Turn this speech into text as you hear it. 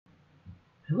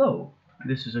Hello,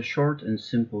 this is a short and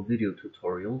simple video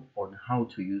tutorial on how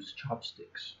to use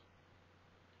chopsticks.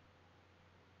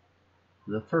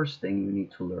 The first thing you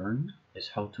need to learn is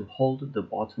how to hold the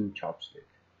bottom chopstick.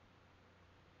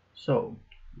 So,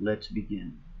 let's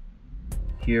begin.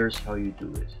 Here's how you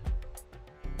do it.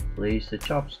 Place the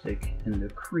chopstick in the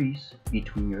crease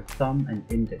between your thumb and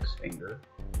index finger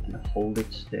and hold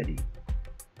it steady.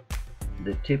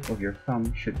 The tip of your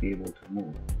thumb should be able to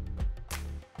move,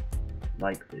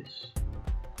 like this.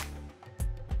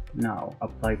 Now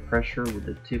apply pressure with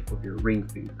the tip of your ring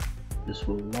finger. This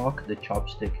will lock the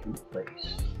chopstick in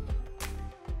place.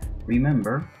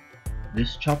 Remember,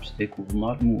 this chopstick will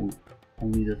not move,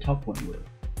 only the top one will,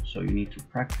 so you need to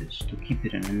practice to keep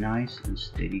it in a nice and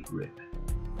steady grip.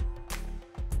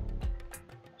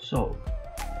 So,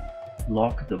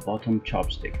 lock the bottom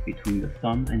chopstick between the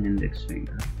thumb and index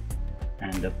finger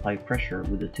and apply pressure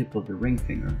with the tip of the ring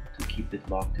finger to keep it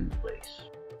locked in place.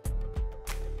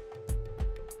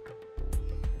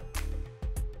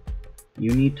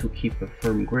 You need to keep a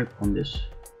firm grip on this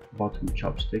bottom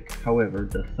chopstick, however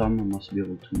the thumb must be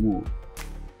able to move.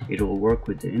 It will work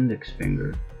with the index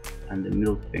finger and the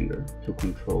middle finger to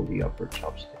control the upper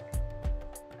chopstick.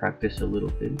 Practice a little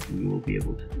bit and you will be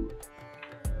able to do it.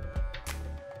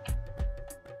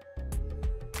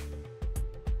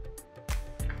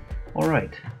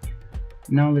 Alright,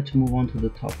 now let's move on to the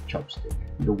top chopstick,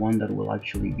 the one that will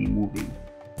actually be moving.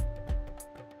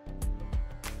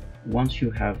 Once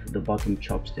you have the bottom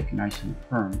chopstick nice and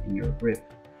firm in your grip,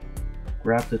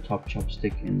 grab the top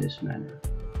chopstick in this manner.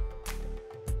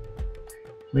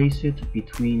 Place it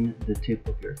between the tip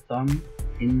of your thumb,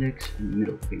 index and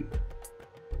middle finger,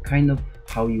 kind of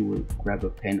how you will grab a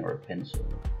pen or a pencil.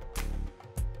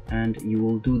 And you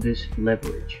will do this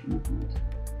leverage movement,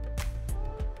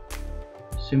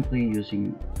 simply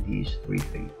using these three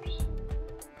fingers.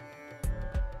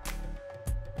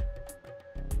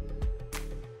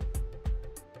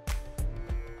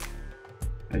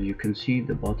 As you can see,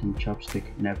 the bottom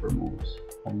chopstick never moves,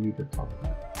 only the top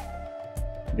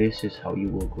one. This is how you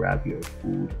will grab your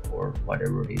food or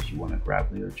whatever it is you want to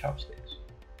grab with your chopsticks.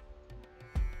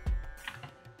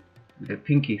 The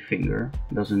pinky finger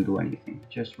doesn't do anything,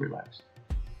 just relax.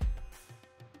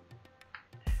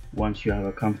 Once you have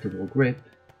a comfortable grip,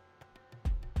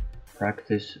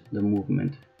 practice the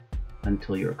movement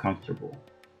until you're comfortable.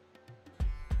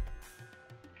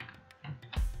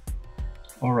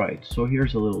 Alright, so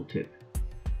here's a little tip.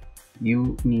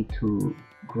 You need to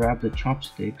grab the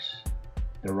chopsticks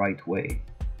the right way.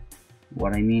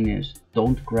 What I mean is,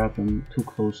 don't grab them too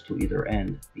close to either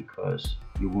end because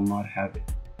you will not have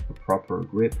a proper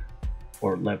grip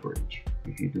or leverage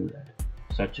if you do that,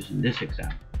 such as in this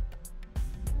example.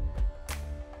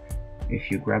 If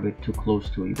you grab it too close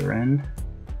to either end,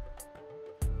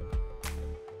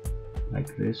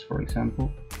 like this for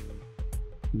example,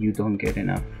 you don't get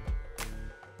enough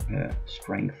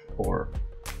strength or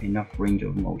enough range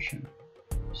of motion.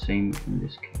 Same in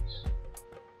this case.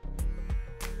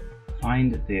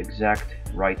 Find the exact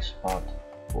right spot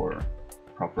for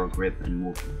proper grip and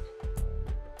movement.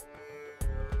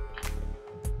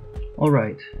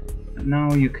 Alright,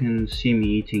 now you can see me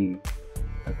eating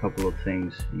a couple of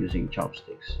things using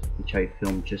chopsticks, which I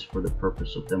filmed just for the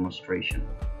purpose of demonstration.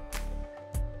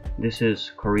 This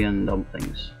is Korean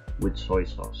dumplings with soy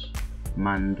sauce,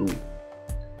 mandu.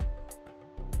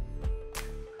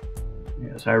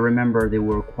 Yes, I remember they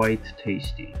were quite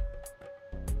tasty.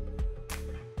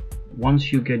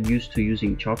 Once you get used to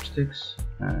using chopsticks,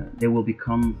 they will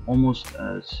become almost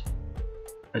as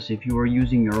if you were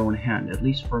using your own hand. At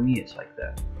least for me it's like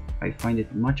that. I find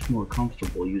it much more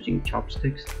comfortable using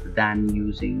chopsticks than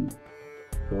using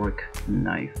fork and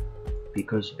knife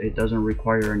because it doesn't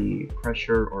require any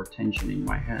pressure or tension in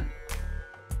my hand.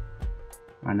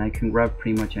 And I can grab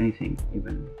pretty much anything,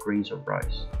 even grains of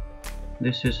rice.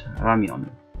 This is ramyeon,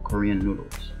 Korean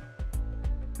noodles.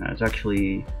 It's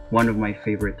actually one of my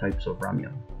favorite types of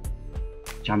ramyeon,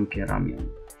 jamke ramyeon.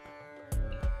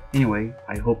 Anyway,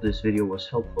 I hope this video was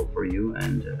helpful for you,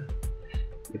 and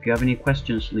if you have any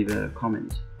questions, leave a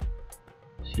comment.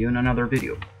 See you in another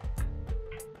video.